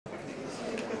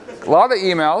A lot of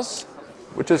emails,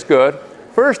 which is good.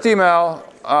 First email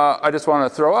I just want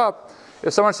to throw up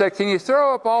is someone said, can you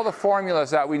throw up all the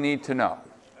formulas that we need to know?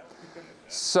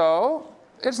 So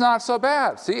it's not so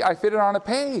bad. See, I fit it on a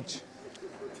page.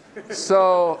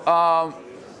 So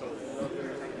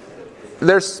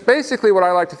there's basically what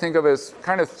I like to think of as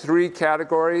kind of three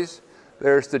categories.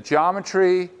 There's the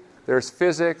geometry, there's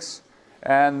physics,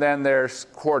 and then there's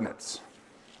coordinates.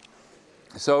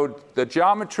 So the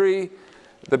geometry,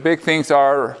 the big things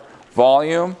are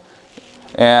volume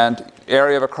and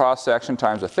area of a cross-section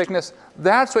times the thickness.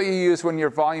 That's what you use when your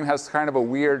volume has kind of a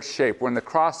weird shape, when the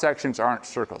cross-sections aren't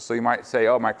circles. So you might say,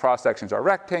 oh, my cross-sections are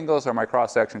rectangles, or my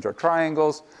cross-sections are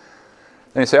triangles.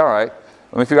 Then you say, all right,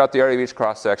 let me figure out the area of each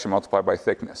cross-section multiplied by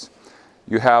thickness.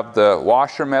 You have the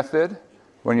washer method,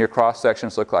 when your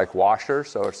cross-sections look like washers.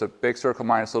 So it's a big circle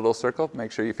minus a little circle.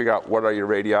 Make sure you figure out what are your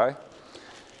radii.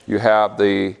 You have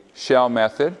the shell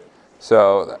method.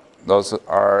 So those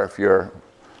are if your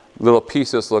little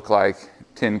pieces look like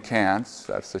tin cans.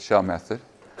 That's the shell method.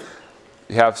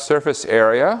 You have surface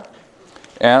area.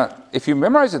 And if you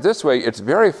memorize it this way, it's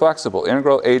very flexible.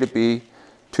 Integral a to b,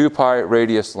 2 pi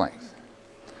radius length.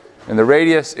 And the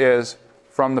radius is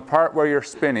from the part where you're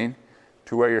spinning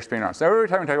to where you're spinning around. So every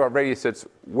time we talk about radius, it's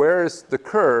where is the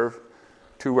curve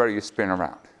to where you spin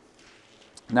around.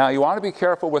 Now you want to be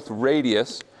careful with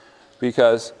radius,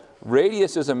 because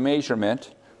radius is a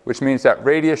measurement, which means that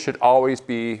radius should always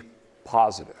be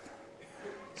positive.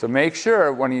 So make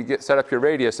sure when you set up your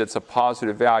radius, it's a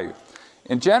positive value.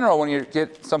 In general, when you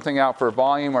get something out for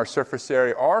volume or surface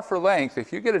area or for length,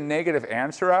 if you get a negative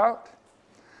answer out,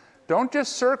 don't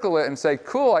just circle it and say,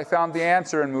 cool, I found the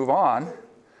answer, and move on.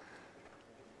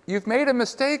 You've made a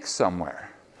mistake somewhere.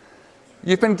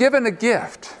 You've been given a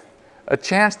gift, a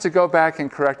chance to go back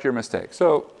and correct your mistake.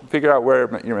 So figure out where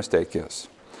your mistake is.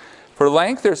 For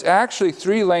length, there's actually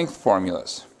 3 length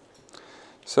formulas.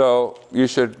 So you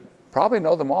should probably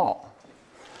know them all.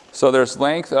 So there's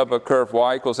length of a curve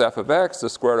y equals f of x, the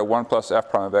square root of 1 plus f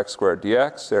prime of x squared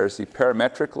dx. There's the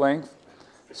parametric length,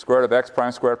 square root of x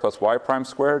prime squared plus y prime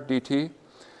squared dt.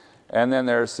 And then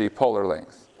there's the polar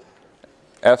length,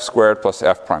 f squared plus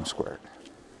f prime squared.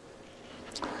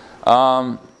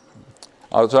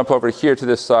 I'll jump over here to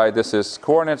this side. This is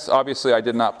coordinates. Obviously, I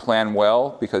did not plan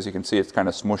well, because you can see it's kind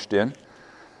of smooshed in.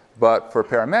 But for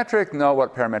parametric, know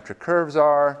what parametric curves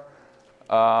are.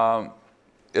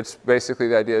 It's basically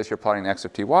the idea is you're plotting x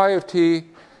of t, y of t.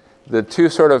 The two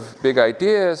sort of big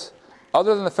ideas,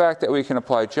 other than the fact that we can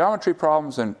apply geometry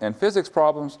problems and physics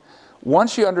problems,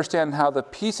 once you understand how the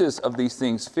pieces of these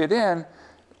things fit in,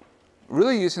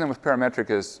 really using them with parametric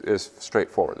is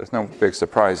straightforward. There's no big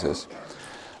surprises.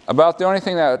 About the only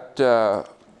thing that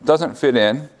doesn't fit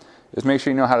in is make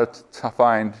sure you know how to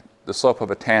find the slope of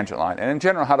a tangent line, and in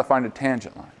general, how to find a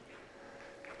tangent line.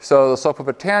 So the slope of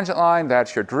a tangent line,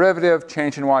 that's your derivative,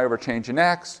 change in y over change in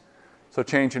x. So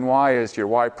change in y is your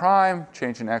y prime,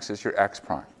 change in x is your x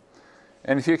prime.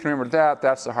 And if you can remember that,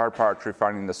 that's the hard part to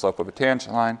finding the slope of a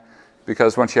tangent line,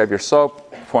 because once you have your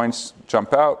slope, points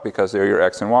jump out because they're your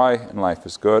x and y, and life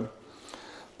is good.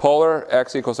 Polar,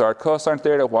 x equals r cosine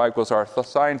theta, y equals r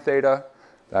sine theta.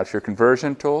 That's your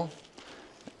conversion tool.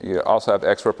 You also have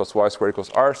x squared plus y squared equals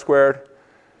r squared.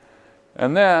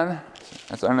 And then,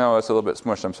 as I know it's a little bit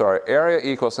smushed, I'm sorry, area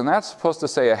equals, and that's supposed to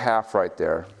say a half right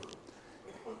there,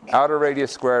 outer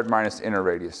radius squared minus inner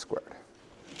radius squared.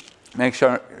 Make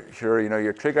sure you know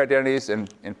your trig identities,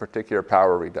 and in particular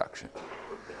power reduction.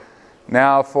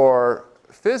 Now for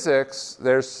physics,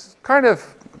 there's kind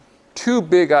of 2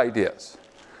 big ideas.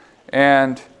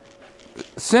 And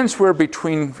since we're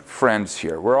between friends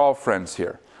here, we're all friends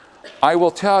here, I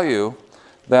will tell you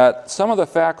that some of the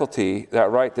faculty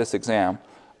that write this exam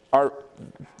are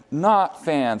not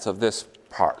fans of this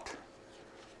part.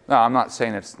 Now, I'm not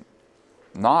saying it's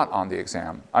not on the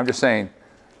exam. I'm just saying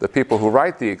the people who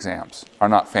write the exams are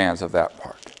not fans of that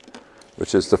part,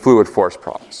 which is the fluid force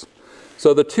problems.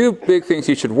 So the 2 big things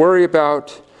you should worry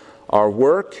about are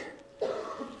work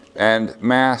and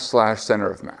mass/center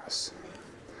of mass.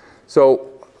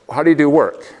 So how do you do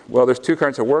work? Well, there's 2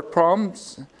 kinds of work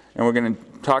problems, and we're going to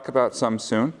talk about some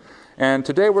soon. And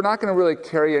today we're not going to really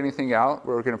carry anything out.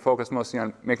 We're going to focus mostly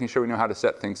on making sure we know how to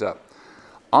set things up.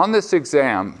 On this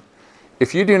exam,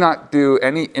 if you do not do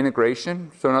any integration,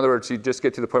 so in other words, you just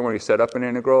get to the point where you set up an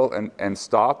integral and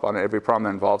stop on every problem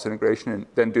that involves integration, and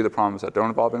then do the problems that don't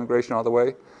involve integration all the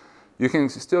way, you can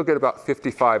still get about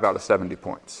 55 out of 70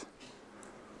 points,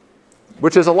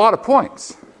 which is a lot of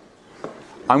points.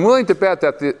 I'm willing to bet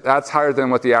that that's higher than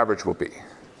what the average will be.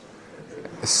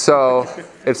 So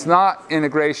it's not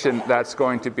integration that's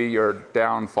going to be your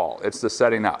downfall. It's the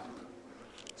setting up.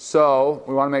 So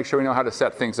we want to make sure we know how to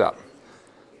set things up.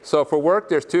 So for work,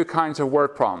 there's two kinds of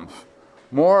work problems.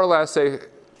 More or less, they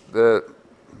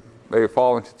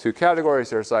fall into two categories.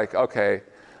 There's like, okay,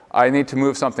 I need to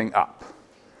move something up.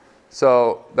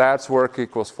 So that's work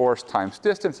equals force times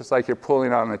distance. It's like you're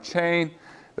pulling on a chain.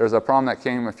 There's a problem that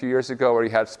came a few years ago where you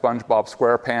had SpongeBob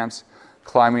SquarePants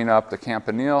climbing up the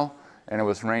Campanile, and it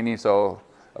was raining, so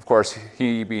of course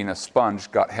he, being a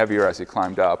sponge, got heavier as he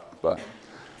climbed up, but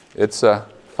it's a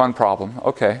fun problem.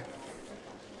 Okay.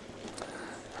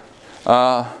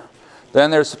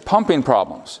 Then there's pumping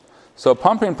problems. So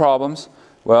pumping problems,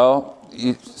 well,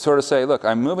 you sort of say, look,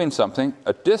 I'm moving something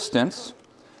a distance,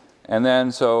 and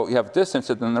then so you have distance,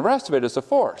 and then the rest of it is a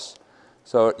force.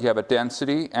 So you have a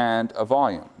density and a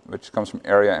volume, which comes from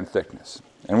area and thickness.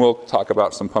 And we'll talk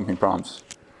about some pumping problems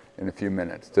in a few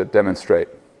minutes to demonstrate.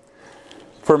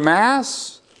 For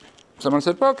mass, someone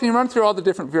said, well, can you run through all the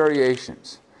different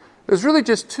variations? There's really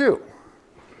just two.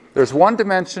 There's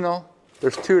one-dimensional,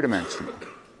 there's two-dimensional.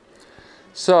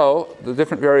 So the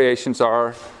different variations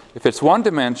are, if it's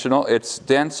one-dimensional, it's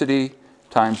density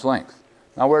times length.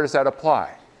 Now where does that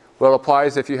apply? Well, it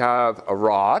applies if you have a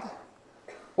rod,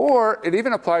 or it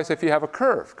even applies if you have a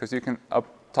curve, because you can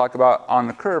talk about on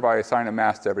the curve, I assign a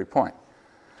mass to every point.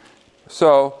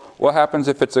 So what happens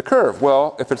if it's a curve?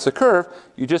 Well, if it's a curve,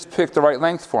 you just pick the right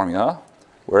length formula,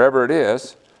 wherever it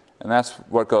is, and that's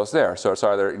what goes there. So it's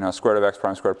either square root of x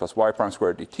prime squared plus y prime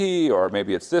squared dt, or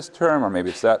maybe it's this term, or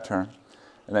maybe it's that term,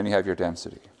 and then you have your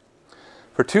density.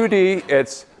 For 2D,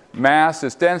 it's mass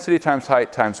is density times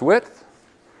height times width.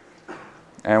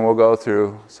 And we'll go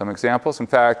through some examples. In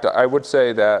fact, I would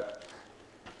say that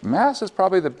mass is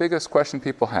probably the biggest question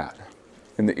people had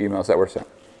in the emails that were sent.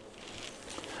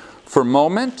 For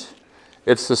moment,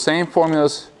 it's the same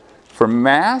formulas for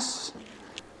mass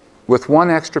with one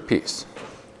extra piece.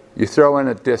 You throw in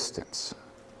a distance.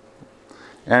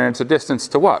 And it's a distance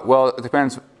to what? Well, it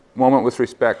depends, moment with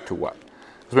respect to what?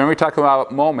 Because when we talk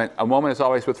about moment, a moment is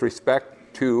always with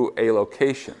respect to a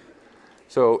location.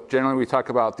 So generally we talk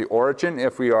about the origin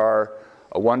if we are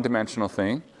a one-dimensional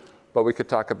thing, but we could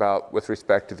talk about with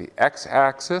respect to the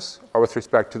x-axis or with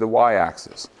respect to the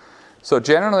y-axis. So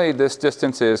generally this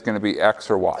distance is going to be x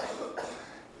or y.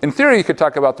 In theory, you could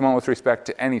talk about the moment with respect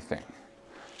to anything.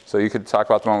 So you could talk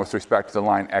about the moment with respect to the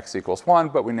line x equals 1,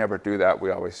 but we never do that.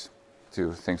 We always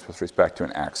do things with respect to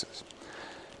an axis.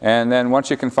 And then once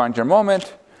you can find your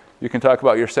moment, you can talk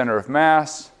about your center of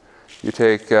mass. You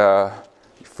take...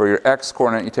 for your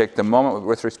x-coordinate, you take the moment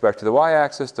with respect to the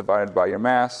y-axis divided by your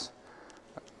mass.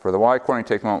 For the y-coordinate,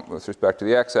 you take the moment with respect to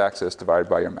the x-axis divided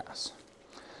by your mass.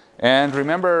 And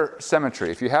remember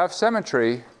symmetry. If you have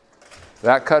symmetry,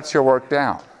 that cuts your work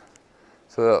down.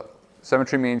 So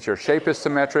symmetry means your shape is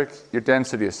symmetric, your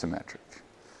density is symmetric.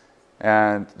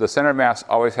 And the center of mass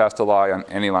always has to lie on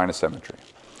any line of symmetry.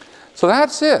 So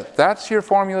that's it. That's your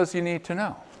formulas you need to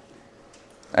know.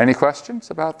 Any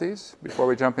questions about these before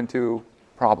we jump into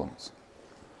problems?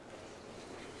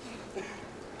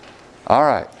 All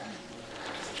right.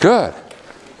 Good.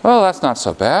 Well, that's not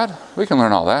so bad. We can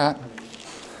learn all that.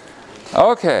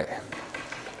 Okay.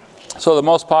 So the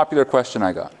most popular question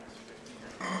I got.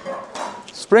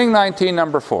 Spring 19,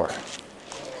 number 4.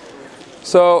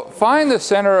 So find the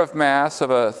center of mass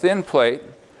of a thin plate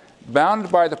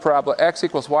bounded by the parabola x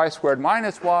equals y squared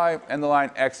minus y and the line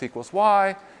x equals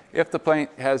y if the plate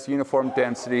has uniform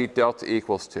density delta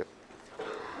equals 2.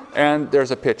 And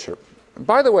there's a picture.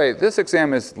 By the way, this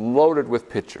exam is loaded with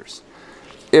pictures.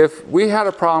 If we had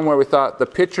a problem where we thought the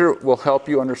picture will help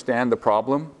you understand the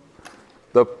problem,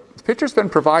 the picture's been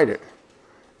provided.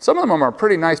 Some of them are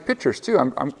pretty nice pictures too.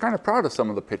 I'm kind of proud of some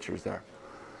of the pictures there.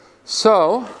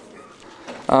 So,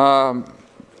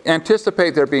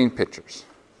 anticipate there being pictures.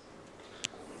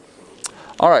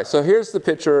 All right, so here's the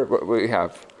picture we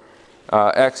have.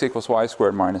 X equals y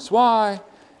squared minus y,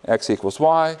 x equals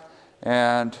y.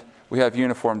 And we have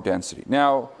uniform density.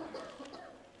 Now,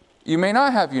 you may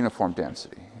not have uniform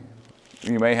density.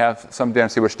 You may have some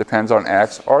density which depends on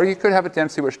x, or you could have a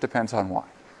density which depends on y.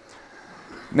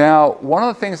 Now, one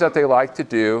of the things that they like to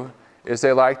do is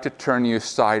they like to turn you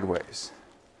sideways,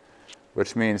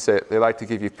 which means they like to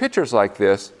give you pictures like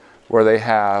this where they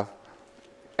have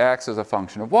x as a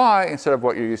function of y instead of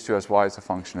what you're used to as y as a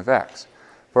function of x.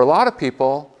 For a lot of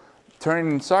people,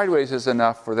 turning sideways is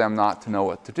enough for them not to know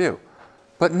what to do.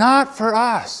 But not for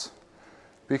us,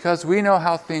 because we know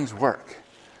how things work.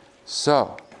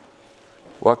 So,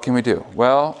 what can we do?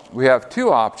 Well, we have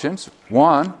two options.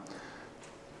 One,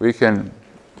 we can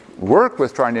work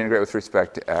with trying to integrate with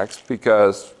respect to x,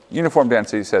 because uniform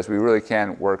density says we really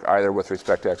can work either with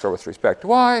respect to x or with respect to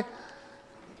y.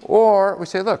 Or we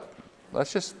say, look,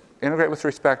 let's just integrate with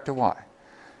respect to y.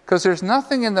 Because there's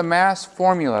nothing in the mass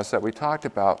formulas that we talked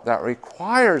about that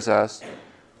requires us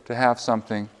to have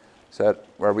something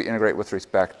where we integrate with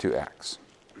respect to x.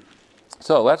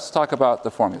 So let's talk about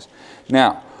the formulas.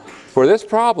 Now, for this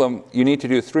problem, you need to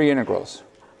do 3 integrals.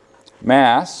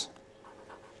 Mass,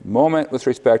 moment with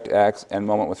respect to x, and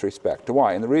moment with respect to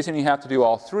y. And the reason you have to do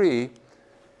all 3,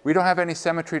 we don't have any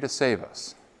symmetry to save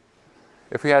us.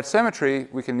 If we had symmetry,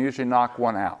 we can usually knock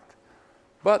one out.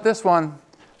 But this one,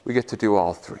 we get to do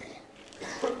all 3.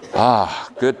 Ah,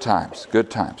 good times,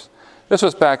 good times. This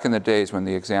was back in the days when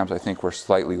the exams, I think, were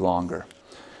slightly longer.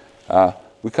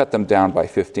 We cut them down by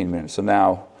 15 minutes, so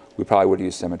now we probably would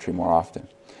use symmetry more often.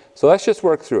 So let's just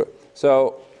work through it.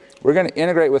 So we're going to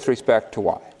integrate with respect to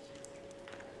y.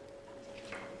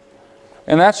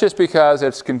 And that's just because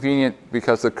it's convenient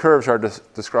because the curves are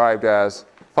described as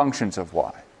functions of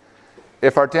y.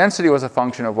 If our density was a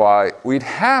function of y, we'd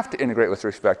have to integrate with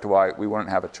respect to y. We wouldn't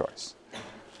have a choice.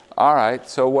 All right,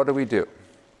 so what do we do?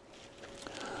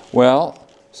 Well,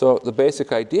 so the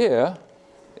basic idea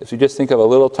is we just think of a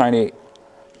little tiny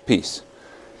piece.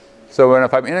 So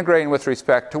if I'm integrating with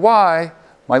respect to y,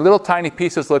 my little tiny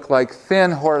pieces look like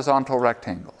thin horizontal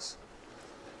rectangles.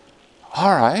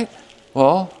 All right,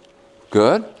 well,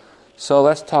 good. So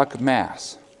let's talk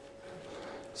mass.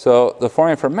 So the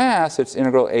formula for mass, it's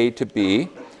integral a to b,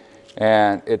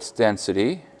 and its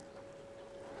density.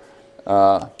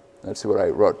 Let's see what I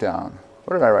wrote down.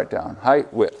 What did I write down?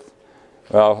 Height, width.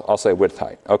 Well, I'll say width,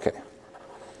 height. Okay.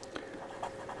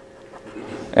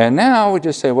 And now we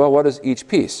just say, well, what is each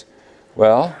piece?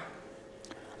 Well,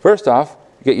 first off,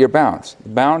 you get your bounds. The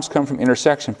bounds come from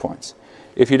intersection points.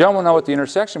 If you don't know what the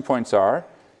intersection points are,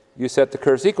 you set the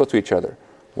curves equal to each other.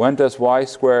 When does y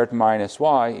squared minus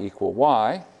y equal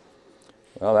y?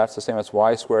 Well, that's the same as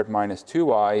y squared minus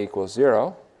 2y equals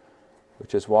 0,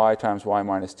 which is y times y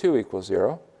minus 2 equals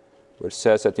 0, which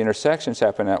says that the intersections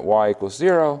happen at y equals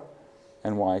 0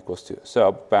 and y equals 2.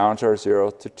 So bounds are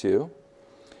 0 to 2.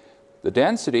 The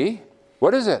density,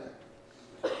 what is it?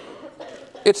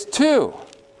 It's 2.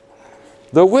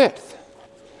 The width,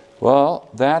 well,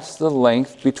 that's the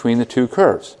length between the two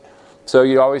curves. So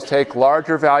you always take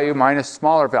larger value minus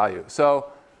smaller value.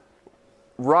 So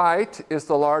right is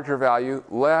the larger value,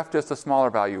 left is the smaller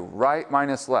value. Right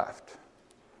minus left.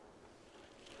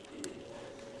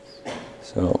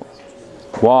 So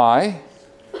y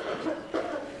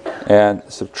and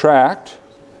subtract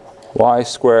y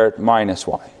squared minus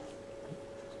y.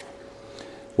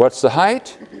 What's the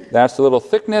height? That's the little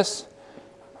thickness,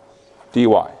 dy.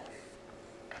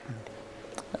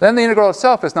 Then the integral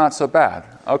itself is not so bad.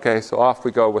 Okay, so off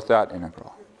we go with that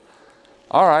integral.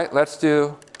 All right, let's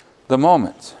do the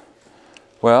moment.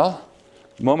 Well,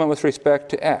 moment with respect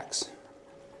to x.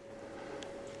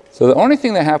 So the only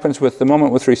thing that happens with the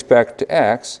moment with respect to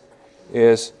x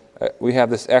is we have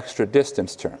this extra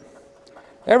distance term.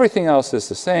 Everything else is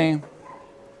the same.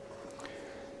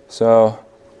 So,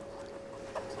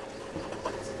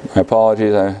 my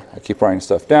apologies, I keep writing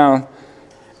stuff down.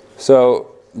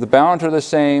 So the bounds are the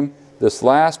same. This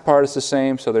last part is the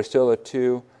same, so there's still a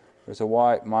 2. There's a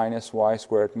y minus y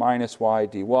squared minus y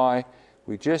dy.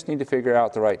 We just need to figure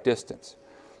out the right distance.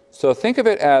 So think of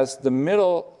it as the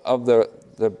middle of the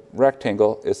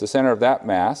rectangle is the center of that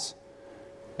mass.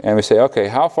 And we say, okay,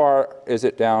 how far is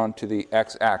it down to the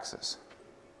x-axis?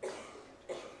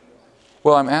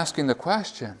 Well, I'm asking the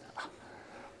question.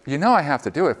 You know I have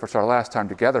to do it for our last time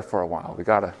together for a while. We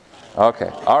got to, okay,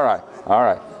 all right.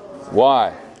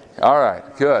 Y, all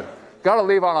right, good. Got to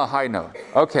leave on a high note.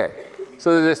 Okay,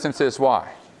 so the distance is y.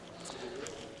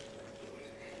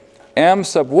 M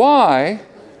sub y,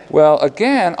 well,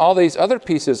 again, all these other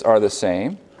pieces are the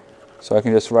same. So I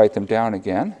can just write them down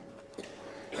again.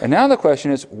 And now the question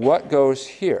is, what goes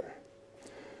here?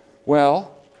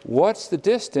 Well, what's the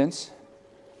distance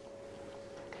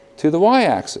to the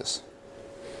y-axis?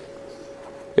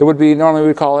 It would be, normally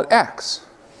we call it x.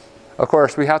 Of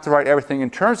course, we have to write everything in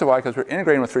terms of y because we're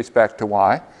integrating with respect to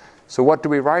y. So what do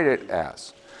we write it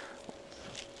as?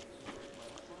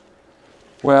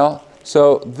 Well,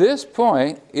 so this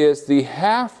point is the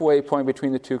halfway point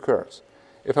between the two curves.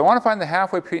 If I want to find the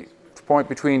halfway point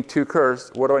between two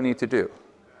curves, what do I need to do?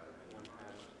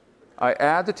 I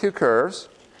add the two curves.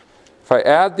 If I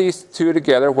add these two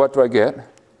together, what do I get?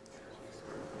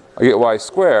 I get y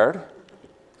squared,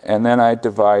 and then I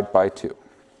divide by 2.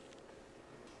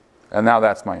 And now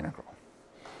that's my integral.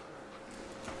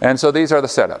 And so these are the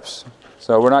setups.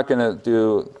 So we're not going to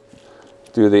do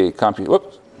the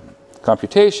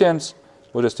computations.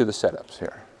 We'll just do the setups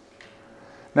here.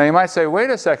 Now you might say, wait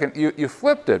a second, you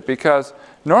flipped it, because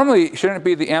normally shouldn't it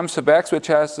be the m sub x which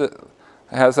has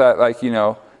has that, like, you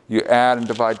know, you add and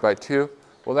divide by 2?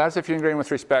 Well, that's if you're integrating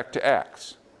with respect to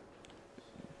x.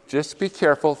 Just be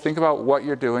careful. Think about what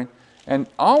you're doing. And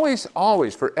always,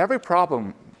 always, for every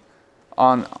problem,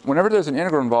 whenever there's an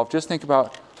integral involved, just think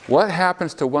about what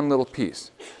happens to one little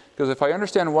piece. Because if I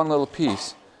understand one little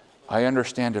piece, I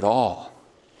understand it all.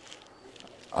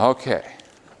 Okay.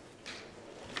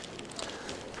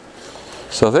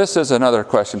 So this is another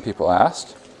question people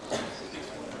asked.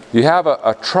 You have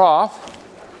a trough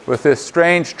with this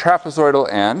strange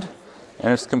trapezoidal end,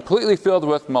 and it's completely filled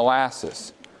with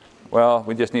molasses. Well,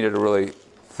 we just needed a really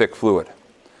thick fluid.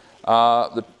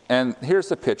 And here's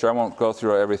the picture. I won't go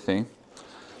through everything.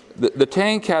 The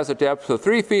tank has a depth of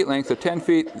 3 feet, length of 10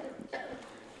 feet.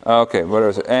 Okay, what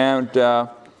is it? And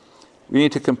we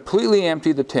need to completely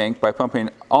empty the tank by pumping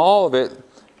all of it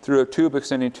through a tube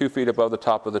extending 2 feet above the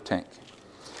top of the tank.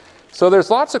 So there's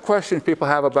lots of questions people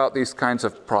have about these kinds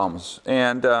of problems.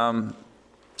 And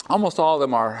almost all of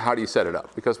them are, how do you set it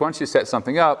up? Because once you set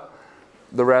something up,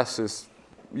 the rest is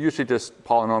usually just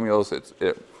polynomials.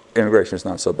 Integration is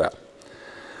not so bad.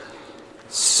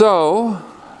 So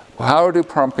how do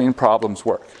pumping problems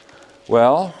work?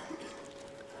 Well,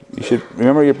 you should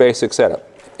remember your basic setup.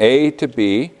 A to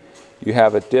B, you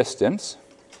have a distance.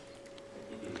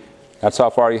 That's how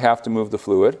far you have to move the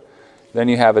fluid. Then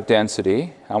you have a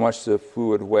density, how much the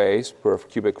fluid weighs per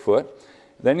cubic foot.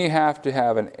 Then you have to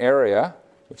have an area,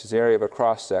 which is the area of a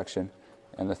cross-section,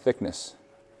 and the thickness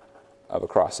of a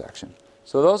cross-section.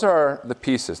 So those are the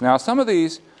pieces. Now, some of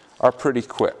these are pretty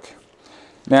quick.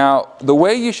 Now, the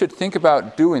way you should think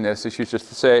about doing this is you should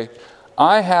say,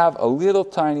 I have a little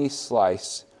tiny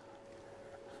slice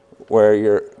where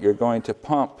you're going to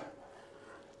pump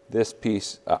this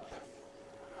piece up.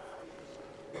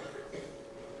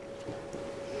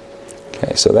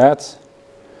 Okay, so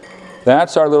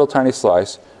that's our little tiny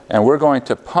slice, and we're going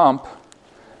to pump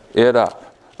it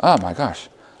up. Oh my gosh,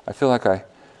 I feel like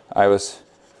I was,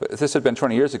 if this had been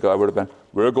 20 years ago, I would have been,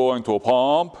 we're going to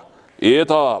pump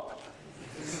it up.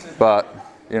 But,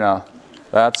 you know,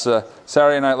 that's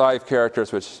Saturday Night Live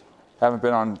characters, which haven't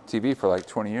been on TV for like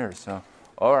 20 years. So,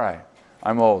 all right,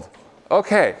 I'm old.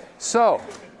 Okay, so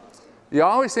you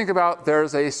always think about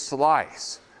there's a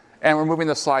slice, and we're moving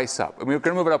the slice up. And we're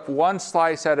going to move it up one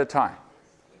slice at a time.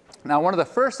 Now, one of the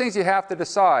first things you have to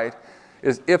decide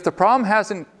is if the problem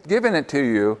hasn't given it to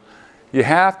you, you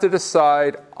have to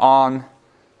decide on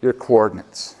your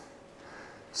coordinates.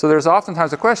 So there's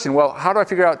oftentimes a question, well, how do I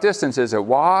figure out distance? Is it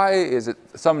y? Is it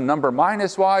some number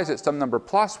minus y? Is it some number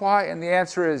plus y? And the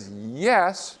answer is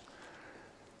yes,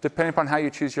 depending upon how you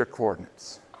choose your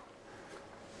coordinates.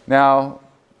 Now,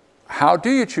 how do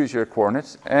you choose your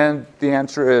coordinates? And the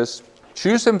answer is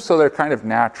choose them so they're kind of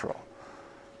natural.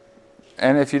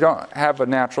 And if you don't have a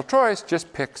natural choice,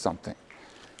 just pick something.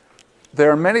 There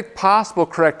are many possible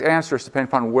correct answers depending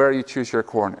upon where you choose your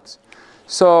coordinates.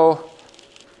 So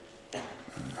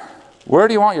where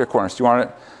do you want your coordinates? Do you want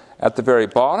it at the very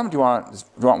bottom? Do you want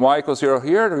y equals 0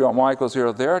 here? Do you want y equals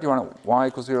 0 there? Do you want y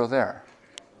equals 0 there?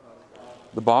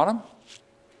 The bottom?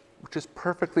 Which is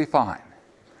perfectly fine.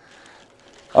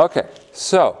 Okay,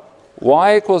 so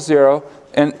y equals 0.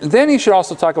 And then you should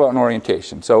also talk about an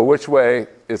orientation. So which way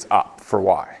is up for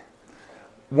y?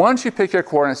 Once you pick your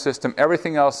coordinate system,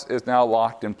 everything else is now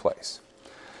locked in place.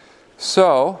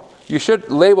 So you should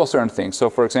label certain things. So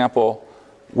for example,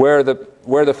 where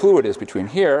the fluid is between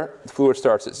here, the fluid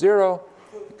starts at 0,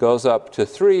 goes up to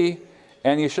 3,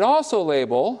 and you should also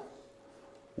label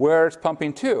where it's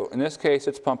pumping to. In this case,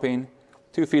 it's pumping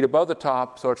 2 feet above the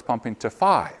top, so it's pumping to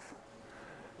 5.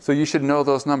 So you should know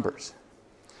those numbers.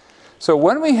 So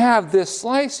when we have this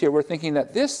slice here, we're thinking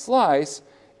that this slice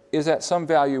is at some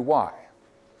value y.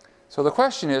 So the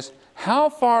question is, how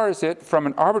far is it from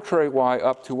an arbitrary y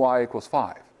up to y equals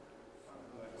 5?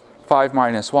 5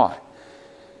 minus y.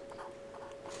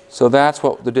 So that's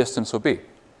what the distance will be.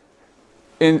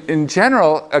 In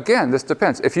general, again, this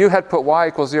depends. If you had put y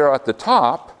equals 0 at the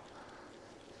top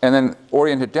and then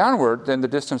oriented downward, then the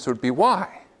distance would be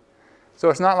y. So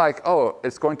it's not like, oh,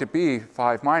 it's going to be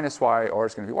 5 minus y or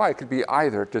it's going to be y. It could be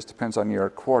either. It just depends on your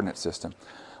coordinate system.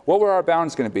 What were our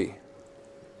bounds going to be?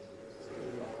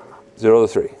 0 to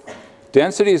 3.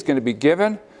 Density is going to be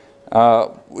given.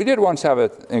 We did once have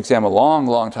an exam a long,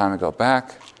 long time ago,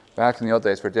 back in the old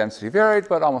days where density varied,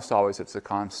 but almost always it's a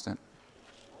constant.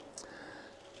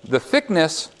 The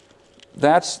thickness,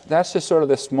 that's just sort of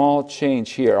the small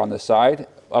change here on the side,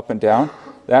 up and down.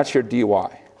 That's your dy.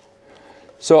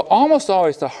 So almost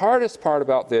always the hardest part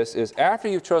about this is after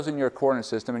you've chosen your coordinate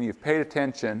system and you've paid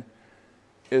attention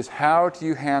is how do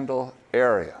you handle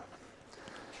area?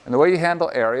 And the way you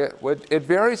handle area, it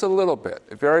varies a little bit.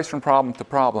 It varies from problem to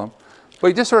problem. But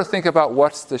you just sort of think about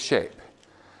what's the shape.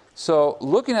 So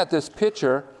looking at this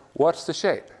picture, what's the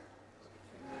shape?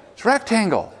 It's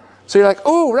rectangle. So you're like,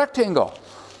 oh, rectangle.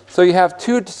 So you have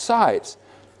two sides.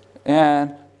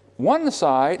 And one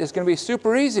side is going to be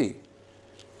super easy.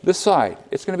 This side,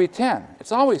 it's going to be 10.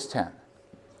 It's always 10.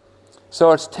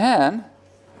 So it's 10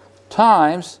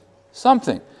 times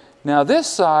something. Now this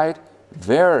side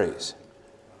varies.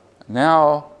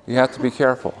 Now you have to be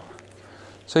careful.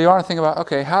 So you want to think about,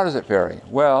 okay, how does it vary?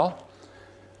 Well,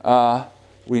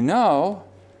 we know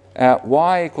at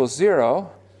y equals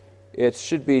 0, it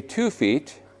should be 2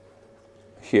 feet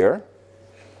here.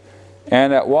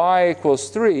 And at y equals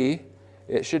 3,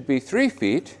 it should be 3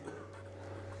 feet.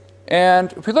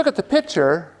 And if we look at the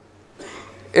picture,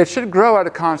 it should grow at a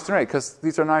constant rate because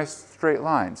these are nice straight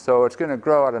lines. So it's going to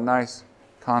grow at a nice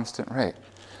constant rate.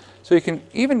 So you can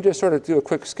even just sort of do a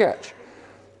quick sketch.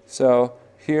 So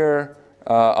here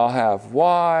I'll have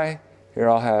y, here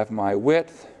I'll have my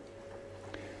width.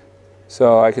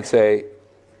 So I could say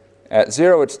at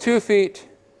 0 it's 2 feet,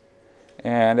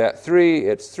 and at 3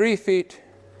 it's 3 feet.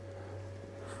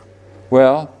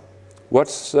 Well,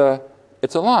 it's a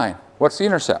line. What's the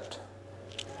intercept?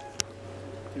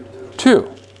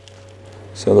 2.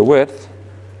 So the width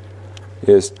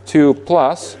is 2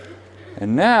 plus.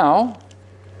 And now,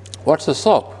 what's the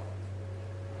slope?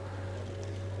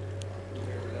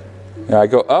 Now I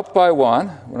go up by 1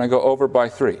 when I go over by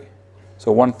 3.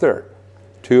 So 1/3.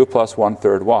 2 plus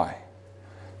 1/3 y.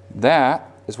 That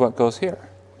is what goes here.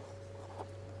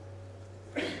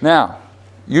 Now,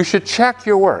 you should check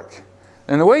your work.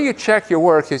 And the way you check your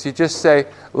work is you just say,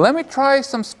 let me try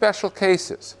some special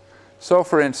cases. So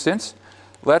for instance,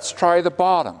 let's try the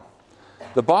bottom.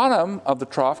 The bottom of the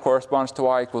trough corresponds to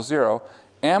y equals 0.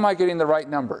 Am I getting the right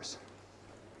numbers?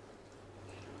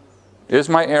 Is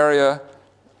my area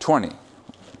 20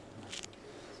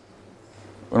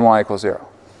 when y equals 0?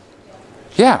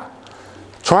 Yeah.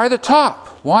 Try the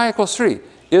top. Y equals 3.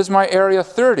 Is my area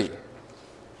 30?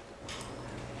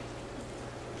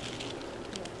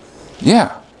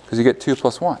 Yeah, because you get 2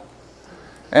 plus 1.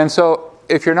 And so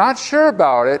if you're not sure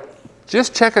about it,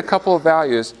 just check a couple of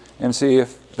values and see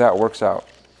if that works out.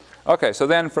 Okay, so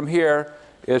then from here,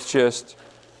 it's just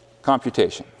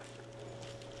computation.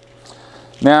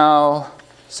 Now,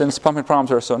 since pumping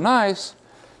problems are so nice,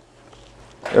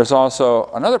 there's also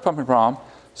another pumping problem.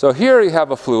 So here you have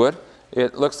a fluid.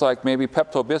 It looks like maybe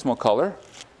Pepto-Bismol color.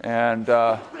 And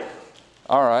all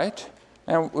right,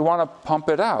 and we want to pump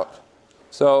it out.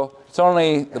 So it's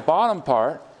only the bottom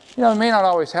part. You know, you may not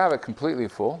always have it completely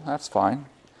full. That's fine.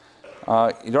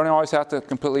 You don't always have to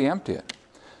completely empty it.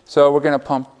 So we're going to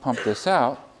pump this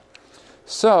out.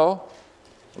 So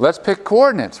let's pick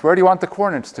coordinates. Where do you want the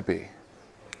coordinates to be?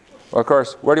 Well, of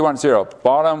course, where do you want 0?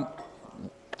 Bottom,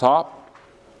 top,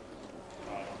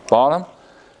 bottom?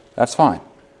 That's fine.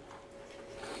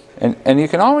 And you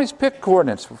can always pick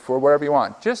coordinates for whatever you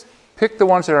want. Just pick the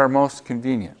ones that are most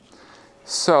convenient.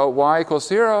 So y equals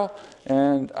 0,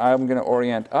 and I'm going to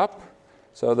orient up.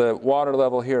 So the water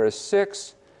level here is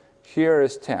 6. Here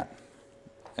is 10.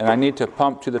 And I need to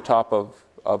pump to the top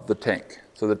of the tank.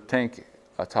 So the tank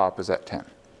top is at 10.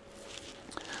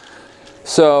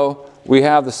 So we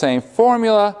have the same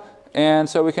formula, and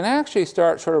so we can actually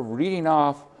start sort of reading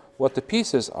off what the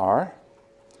pieces are.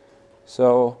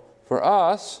 So for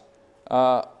us,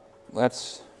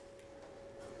 let's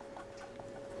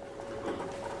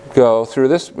go through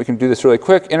this. We can do this really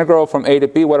quick. Integral from a to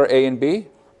b. What are a and b?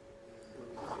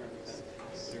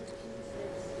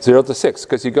 0 to 6.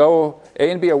 Because you go, a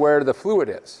and b are where the fluid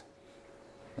is.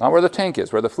 Not where the tank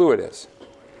is, where the fluid is.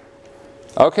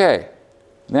 Okay.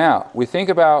 Now, we think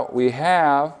about, we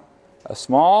have a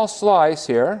small slice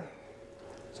here.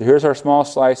 So here's our small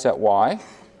slice at y.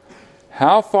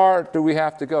 How far do we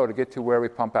have to go to get to where we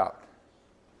pump out?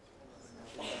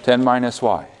 10 minus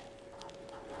y.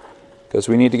 Because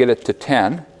we need to get it to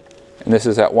 10, and this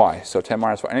is at y, so 10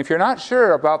 minus y. And if you're not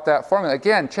sure about that formula,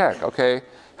 again, check, okay,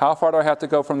 how far do I have to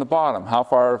go from the bottom? How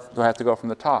far do I have to go from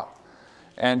the top?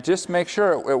 And just make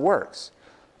sure it works.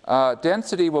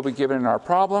 Density will be given in our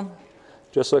problem.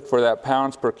 Just look for that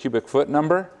pounds per cubic foot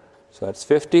number. So that's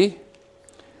 50.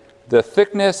 The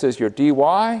thickness is your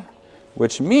dy,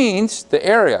 which means the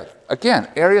area. Again,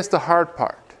 area is the hard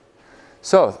part.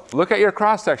 So look at your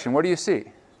cross section. What do you see?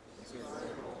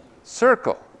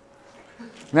 Circle.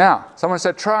 Now, someone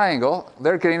said triangle.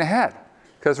 They're getting ahead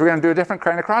because we're going to do a different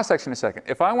kind of cross section in a second.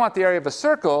 If I want the area of a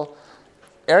circle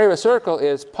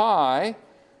is pi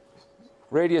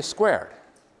radius squared.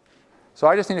 So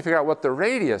I just need to figure out what the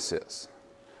radius is.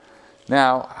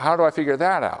 Now, how do I figure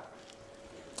that out?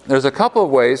 There's a couple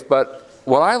of ways, but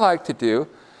what I like to do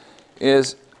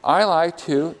is I like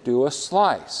to do a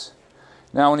slice.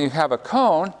 Now, when you have a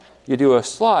cone, you do a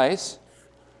slice.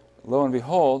 Lo and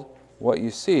behold, what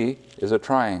you see is a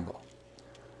triangle.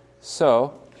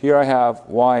 So here I have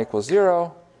y equals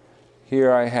 0.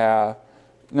 Here I have,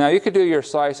 now you could do your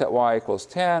slice at y equals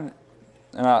 10,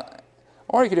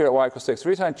 or you could do it at y equals 6. The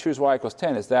reason I choose y equals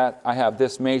 10 is that I have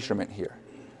this measurement here.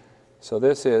 So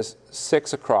this is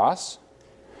 6 across.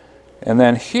 And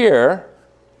then here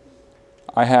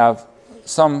I have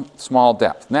some small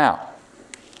depth. Now,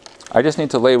 I just need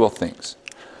to label things.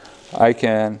 I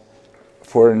can,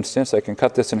 for instance, I can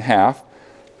cut this in half.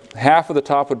 Half of the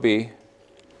top would be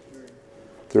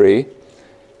 3.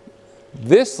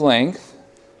 This length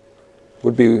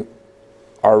would be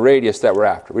our radius that we're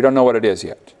after. We don't know what it is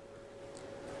yet.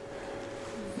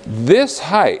 This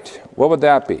height, what would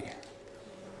that be?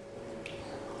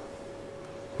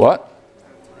 What?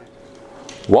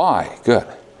 Y. Good.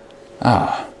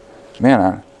 Ah,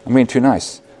 man, I'm being too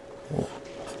nice.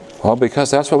 Well, because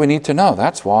that's what we need to know.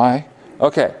 That's why.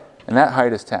 Okay, and that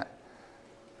height is 10.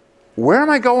 Where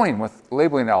am I going with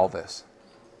labeling all this?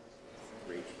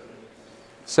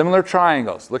 Similar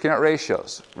triangles, looking at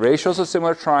ratios. Ratios of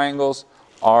similar triangles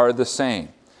are the same.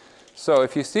 So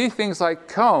if you see things like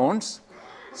cones,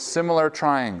 similar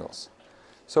triangles.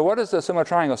 So what does the similar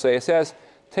triangle say? It says,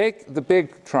 take the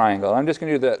big triangle. I'm just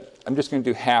going to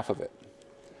do half of it.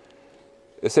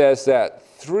 It says that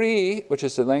 3, which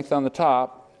is the length on the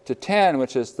top, to 10,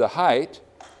 which is the height,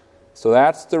 so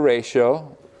that's the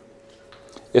ratio.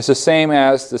 It's the same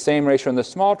ratio in the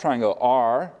small triangle,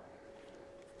 r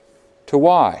to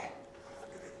y.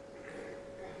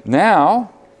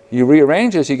 Now, you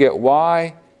rearrange this, you get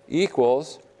y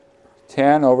equals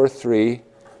 10 over 3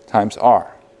 times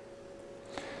r.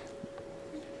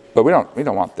 But we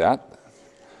don't want that.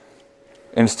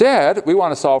 Instead, we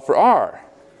want to solve for r.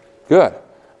 Good.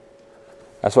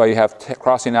 That's why you have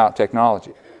crossing out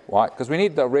technology. Why? Because we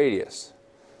need the radius.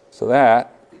 So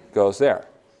that goes there.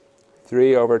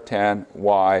 3 over 10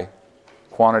 y,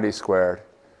 quantity squared,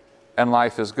 and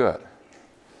life is good.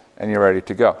 And you're ready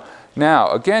to go.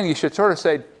 Now, again, you should sort of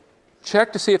say,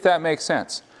 check to see if that makes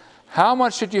sense. How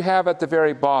much should you have at the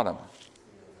very bottom?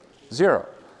 0.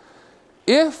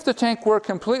 If the tank were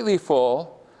completely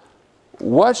full,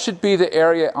 what should be the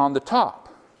area on the top?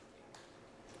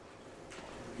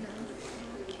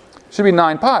 It should be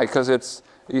 9 pi, because it's,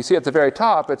 you see at the very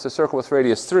top, it's a circle with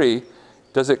radius 3.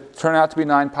 Does it turn out to be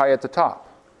 9 pi at the top?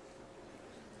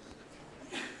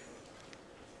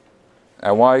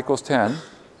 At y equals 10,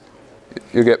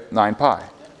 you get 9 pi.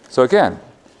 So again,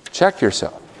 check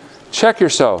yourself. Check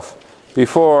yourself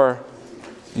before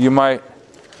you might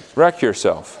wreck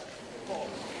yourself,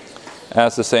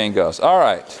 as the saying goes. All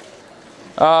right.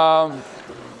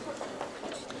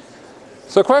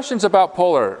 So questions about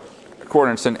polar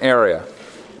coordinates and area.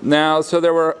 Now, so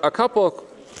there were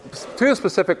two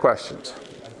specific questions.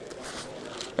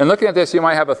 And looking at this, you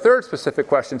might have a third specific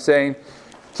question saying,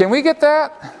 can we get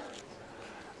that?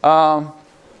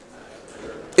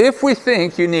 If we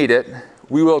think you need it,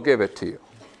 we will give it to you.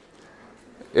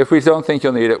 If we don't think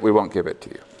you'll need it, we won't give it to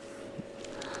you.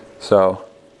 So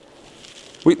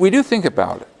we do think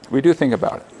about it. We do think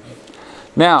about it.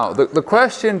 Now, the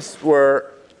questions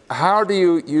were, how do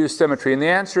you use symmetry? And the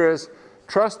answer is,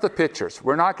 trust the pictures.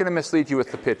 We're not going to mislead you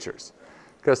with the pictures,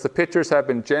 because the pictures have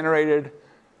been generated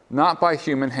not by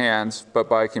human hands, but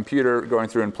by a computer going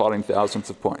through and plotting thousands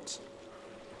of points.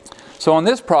 So on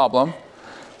this problem,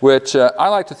 which I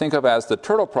like to think of as the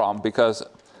turtle problem, because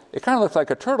it kind of looks like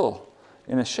a turtle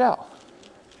in a shell.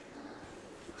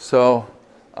 So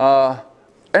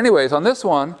anyways, on this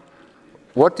one,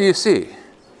 what do you see?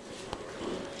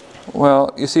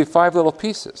 Well, you see 5 little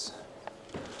pieces.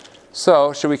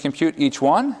 So should we compute each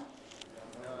one?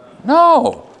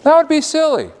 No, that would be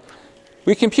silly.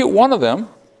 We compute one of them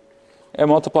and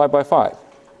multiply by 5.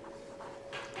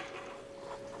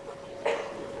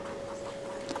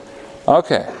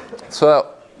 Okay,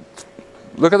 so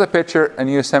look at the picture and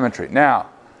use symmetry. Now,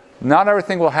 not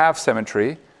everything will have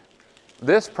symmetry.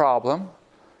 This problem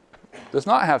does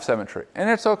not have symmetry, and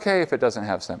it's okay if it doesn't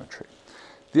have symmetry.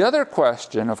 The other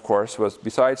question, of course, was,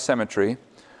 besides symmetry,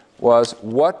 was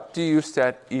what do you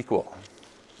set equal?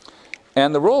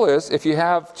 And the rule is, if you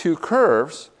have 2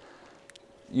 curves,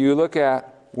 you look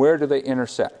at where do they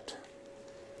intersect.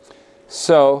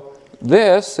 So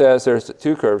this says there's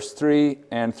 2 curves, 3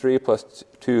 and 3 plus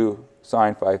 2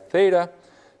 sine 5 theta.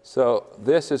 So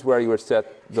this is where you would set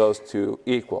those 2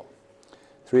 equal.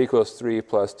 3 equals 3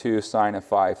 plus 2 sine of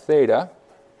 5 theta.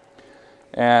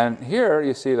 And here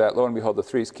you see that, lo and behold, the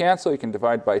 3's cancel. You can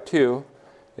divide by 2.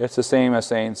 It's the same as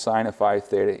saying sine of phi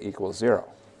theta equals 0.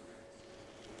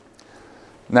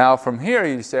 Now from here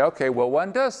you say, okay, well,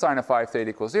 when does sine of phi theta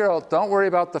equal 0? Don't worry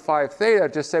about the phi theta.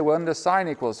 Just say, when does sine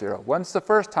equal 0? When's the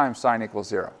first time sine equals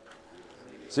 0?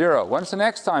 0. When's the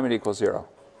next time it equals 0?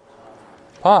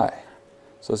 Pi.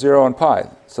 So 0 and pi.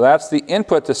 So that's the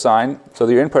input to sine. So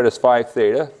your input is phi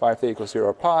theta. Phi theta equals 0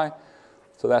 or pi.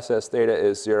 So that says theta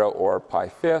is 0 or pi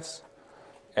fifths.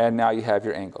 And now you have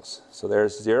your angles. So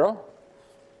there's 0.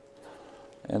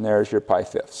 And there's your pi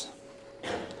fifths.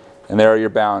 And there are your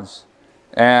bounds.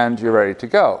 And you're ready to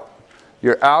go.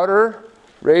 Your outer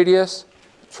radius,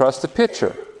 trust the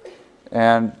picture.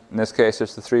 And in this case,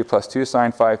 it's the 3 plus 2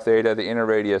 sine phi theta. The inner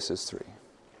radius is 3.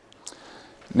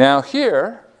 Now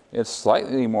here, it's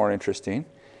slightly more interesting.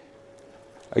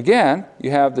 Again,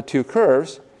 you have the two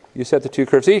curves. You set the two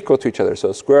curves equal to each other.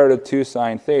 So square root of 2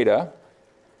 sine theta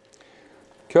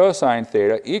cosine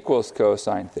theta equals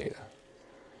cosine theta.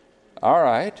 All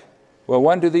right. Well,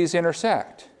 when do these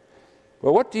intersect?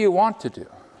 Well, what do you want to do?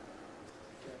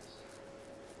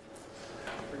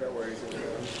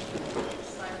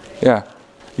 Yeah.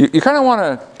 You kind of want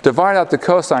to divide out the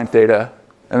cosine theta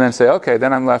and then say, okay,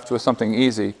 then I'm left with something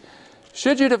easy.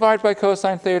 Should you divide by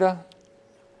cosine theta?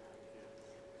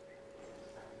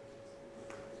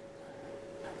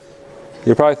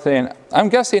 You're probably saying, I'm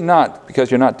guessing not, because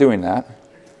you're not doing that.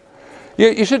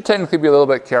 You should technically be a little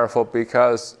bit careful,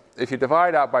 because if you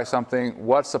divide out by something,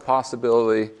 what's the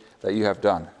possibility that you have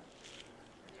done?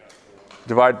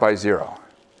 Divide by 0.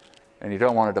 And you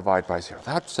don't want to divide by 0.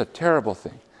 That's a terrible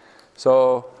thing.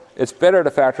 So it's better to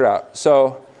factor out.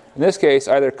 So in this case,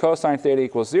 either cosine theta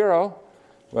equals 0,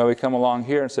 well, we come along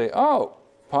here and say, oh,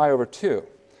 pi over 2.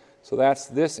 So that's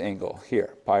this angle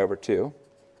here, pi over 2.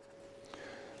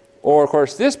 Or, of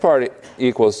course, this part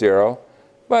equals 0.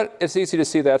 But it's easy to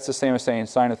see that's the same as saying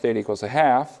sine of theta equals a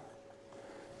half.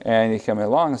 And you come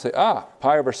along and say,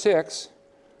 pi over 6.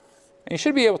 And you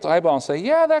should be able to eyeball and say,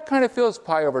 yeah, that kind of feels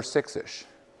pi over 6-ish.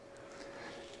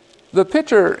 The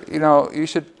picture,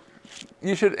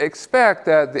 you should expect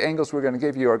that the angles we're going to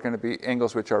give you are going to be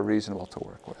angles which are reasonable to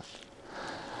work with.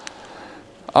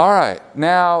 All right.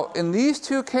 Now, in these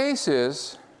two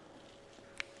cases,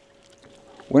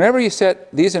 whenever you set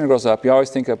these integrals up, you always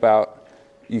think about,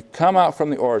 you come out from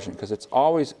the origin, because it's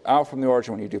always out from the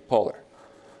origin when you do polar.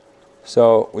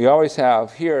 So we always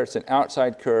have here, it's an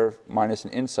outside curve minus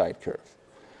an inside curve.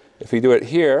 If we do it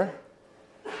here,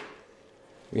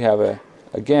 we have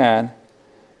again,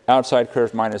 outside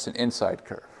curve minus an inside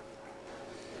curve.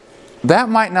 That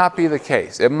might not be the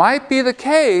case. It might be the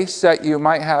case that you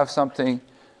might have something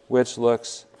which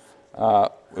looks,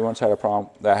 we once had a problem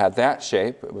that had that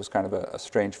shape. It was kind of a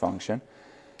strange function.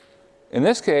 In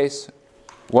this case,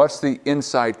 what's the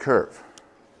inside curve?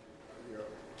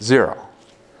 0.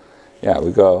 Yeah,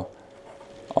 we go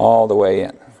all the way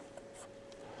in.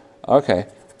 Okay.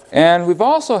 And we've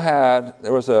also had,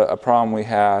 there was a problem we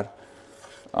had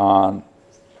on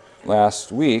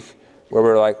last week where we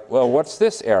were like, well, what's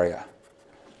this area?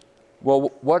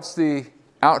 Well, what's the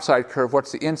outside curve?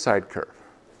 What's the inside curve?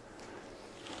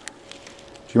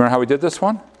 Do you remember how we did this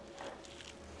one?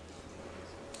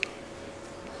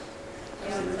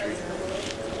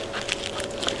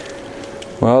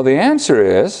 Well, the answer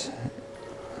is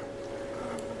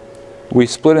we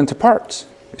split into parts.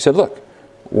 We said, look,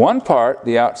 one part,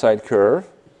 the outside curve,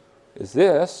 is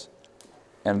this,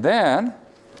 and then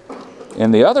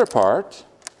in the other part,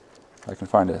 I can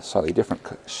find a slightly different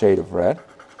shade of red,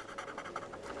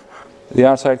 the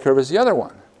outside curve is the other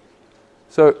one.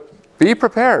 So be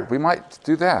prepared. We might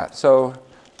do that. So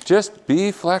just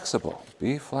be flexible.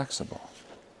 Be flexible.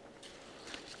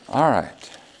 All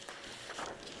right.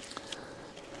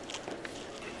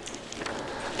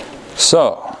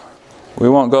 So we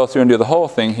won't go through and do the whole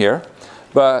thing here,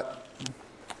 but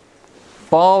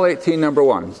ball 18, number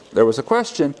 1. There was a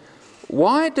question.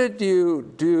 Why did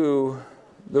you do,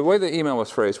 the way the email was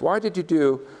phrased, why did you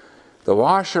do the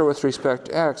washer with respect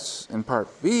to x in part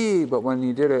B, but when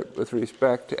you did it with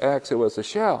respect to x, it was a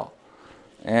shell?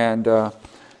 And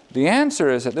the answer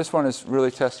is that this one is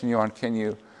really testing you on, can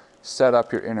you set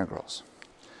up your integrals?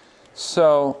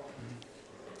 So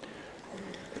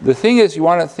the thing is, you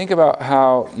want to think about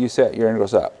how you set your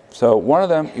integrals up. So one of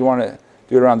them, you want to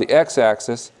do it around the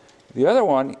x-axis. The other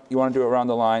one, you want to do it around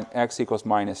the line x equals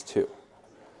minus 2.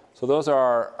 So those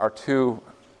are our two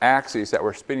axes that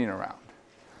we're spinning around.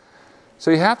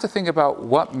 So you have to think about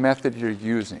what method you're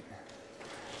using.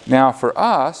 Now for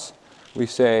us, we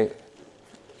say,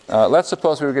 let's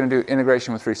suppose we were going to do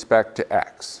integration with respect to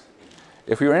x.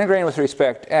 if we were integrating with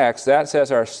respect to x, that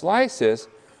says our slices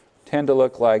tend to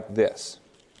look like this.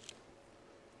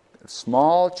 A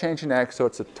small change in x, so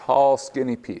it's a tall,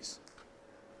 skinny piece.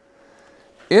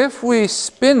 If we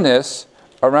spin this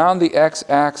around the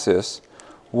x-axis,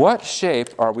 what shape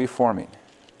are we forming?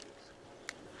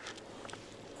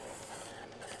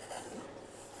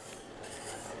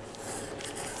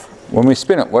 When we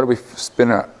spin it, what do we spin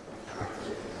it?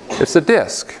 It's a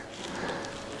disk,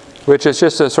 which is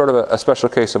just a sort of a special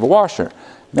case of a washer.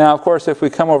 Now, of course, if we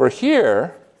come over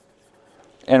here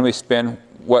and we spin,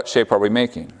 what shape are we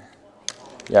making?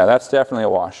 Yeah, that's definitely a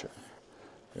washer.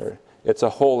 It's a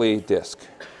holy disk.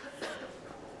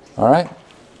 All right?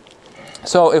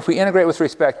 So if we integrate with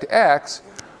respect to x,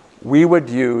 we would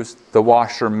use the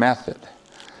washer method.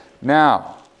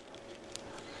 Now,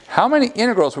 how many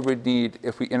integrals would we need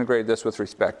if we integrated this with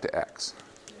respect to x?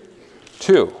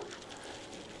 2.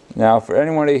 Now, for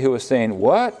anybody who was saying,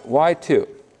 what? Why 2?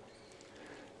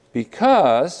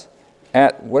 Because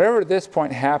at whatever this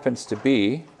point happens to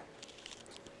be,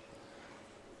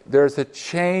 there's a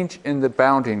change in the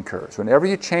bounding curves. Whenever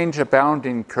you change a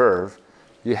bounding curve,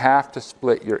 you have to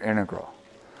split your integral.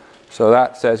 So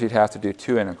that says you'd have to do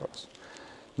 2 integrals.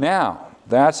 Now,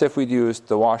 that's if we used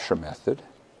the washer method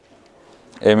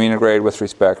and we integrated with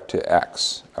respect to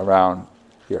x around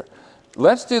here.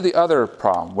 Let's do the other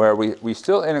problem where we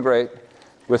still integrate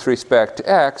with respect to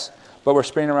x, but we're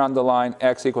spinning around the line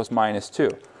x equals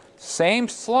 -2. Same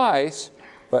slice,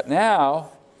 but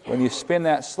now when you spin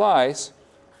that slice,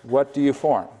 what do you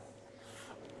form?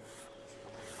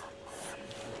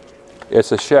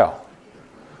 It's a shell.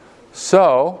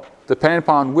 So, depending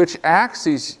upon which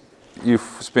axes you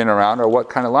spin around or what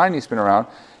kind of line you spin around,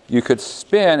 you could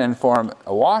spin and form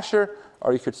a washer,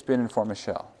 or you could spin and form a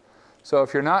shell. So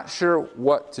if you're not sure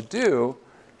what to do,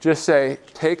 just say,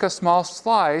 take a small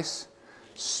slice,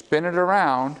 spin it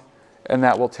around, and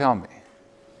that will tell me.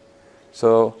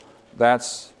 So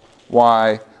that's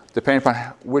why, depending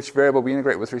upon which variable we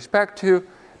integrate with respect to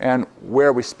and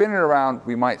where we spin it around,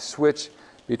 we might switch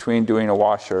between doing a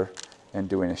washer and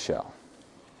doing a shell.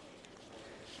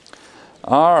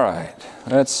 All right,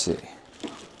 let's see.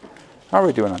 How are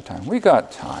we doing on time? We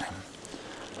got time.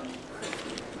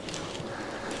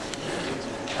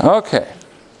 Okay.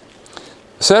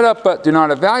 Set up but do not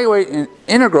evaluate an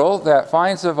integral that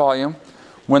finds the volume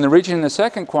when the region in the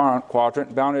second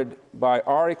quadrant bounded by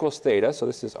r equals theta, so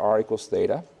this is r equals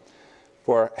theta,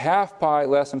 for half pi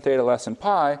less than theta less than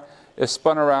pi is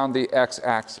spun around the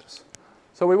x-axis.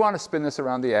 So we want to spin this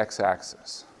around the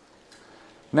x-axis.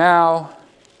 Now,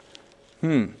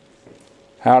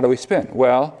 how do we spin?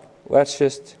 Well, let's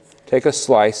just take a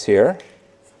slice here,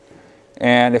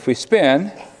 and if we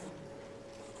spin,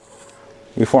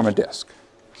 we form a disk.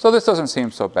 So this doesn't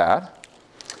seem so bad.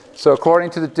 So according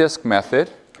to the disk method,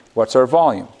 what's our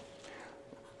volume?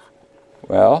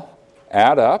 Well,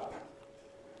 add up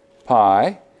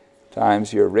pi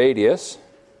times your radius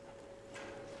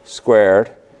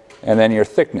squared, and then your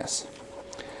thickness.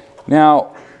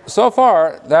 Now, so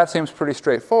far, that seems pretty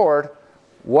straightforward.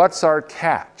 What's our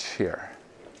catch here?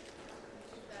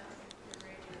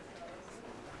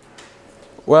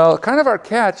 Well, kind of our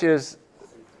catch is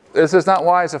this is not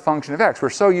y as a function of x. We're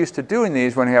so used to doing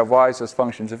these when we have y's as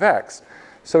functions of x.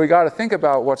 So we got to think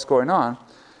about what's going on.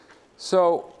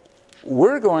 So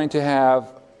we're going to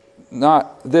have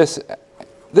not this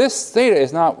theta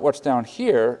is not what's down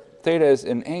here. Theta is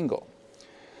an angle.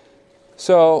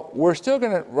 So we're still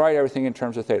going to write everything in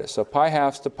terms of theta. So pi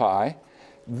halves to pi.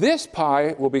 This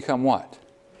pi will become what?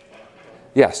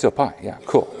 Yeah, still pi. Yeah,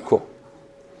 cool.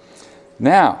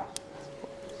 Now,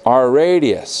 our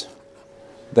radius.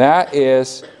 That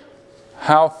is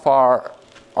how far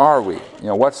are we?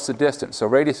 What's the distance? So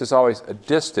radius is always a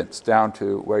distance down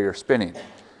to where you're spinning.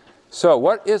 So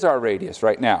what is our radius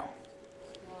right now?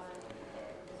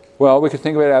 Well, we could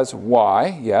think of it as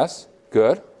y. Yes,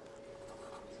 good.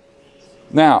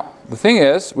 Now, the thing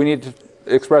is, we need to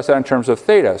express that in terms of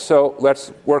theta. So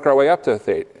let's work our way up to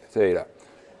theta.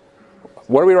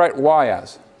 What do we write y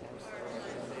as?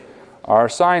 R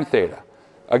sine theta.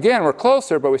 Again, we're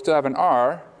closer, but we still have an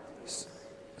r.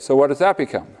 So what does that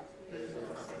become?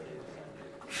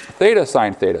 Theta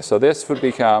sine theta. So this would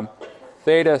become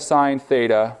theta sine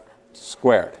theta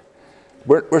squared.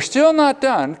 We're still not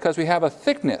done because we have a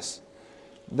thickness.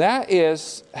 That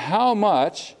is how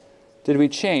much did we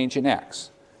change in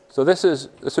x. So this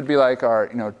would be like our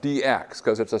dx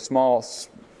because it's a small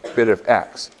bit of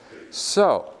x.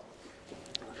 So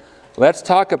let's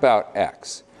talk about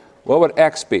x. What would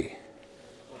x be?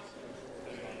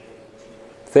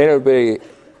 Theta would be,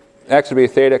 x would be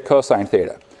theta cosine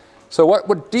theta. So what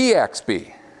would dx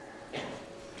be?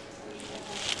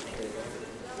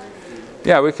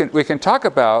 Yeah, we can talk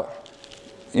about,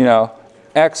 you know,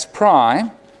 x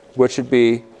prime, which would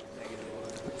be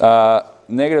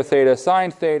negative theta sine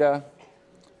theta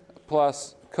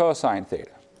plus cosine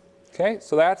theta. Okay,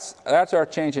 so that's our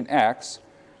change in x.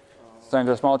 Times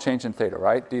a small change in theta,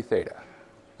 right? D theta.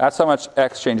 That's how much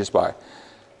x changes by.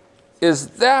 Is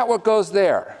that what goes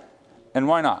there? And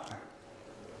why not?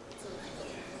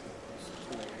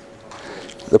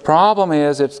 The problem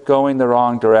is it's going the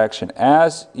wrong direction.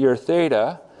 As your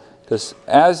theta,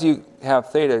 as you have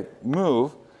theta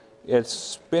move, it's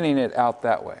spinning it out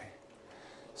that way.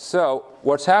 So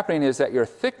what's happening is that your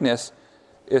thickness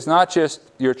is not just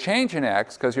your change in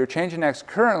x, because your change in x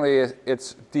currently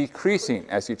it's decreasing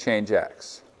as you change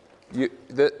x.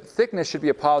 The thickness should be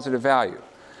a positive value.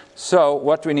 So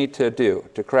what do we need to do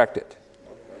to correct it?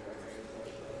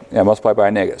 Yeah, multiply by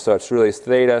a negative. So it's really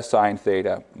theta sine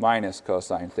theta minus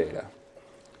cosine theta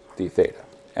d theta.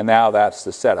 And now that's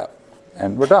the setup.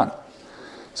 And we're done.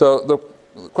 So the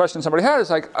question somebody had is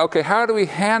like, okay, how do we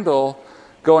handle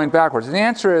going backwards? And the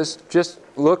answer is just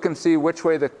look and see which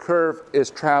way the curve is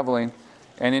traveling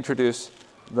and introduce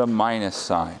the minus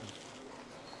sign.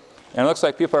 And it looks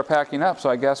like people are packing up, so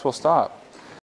I guess we'll stop.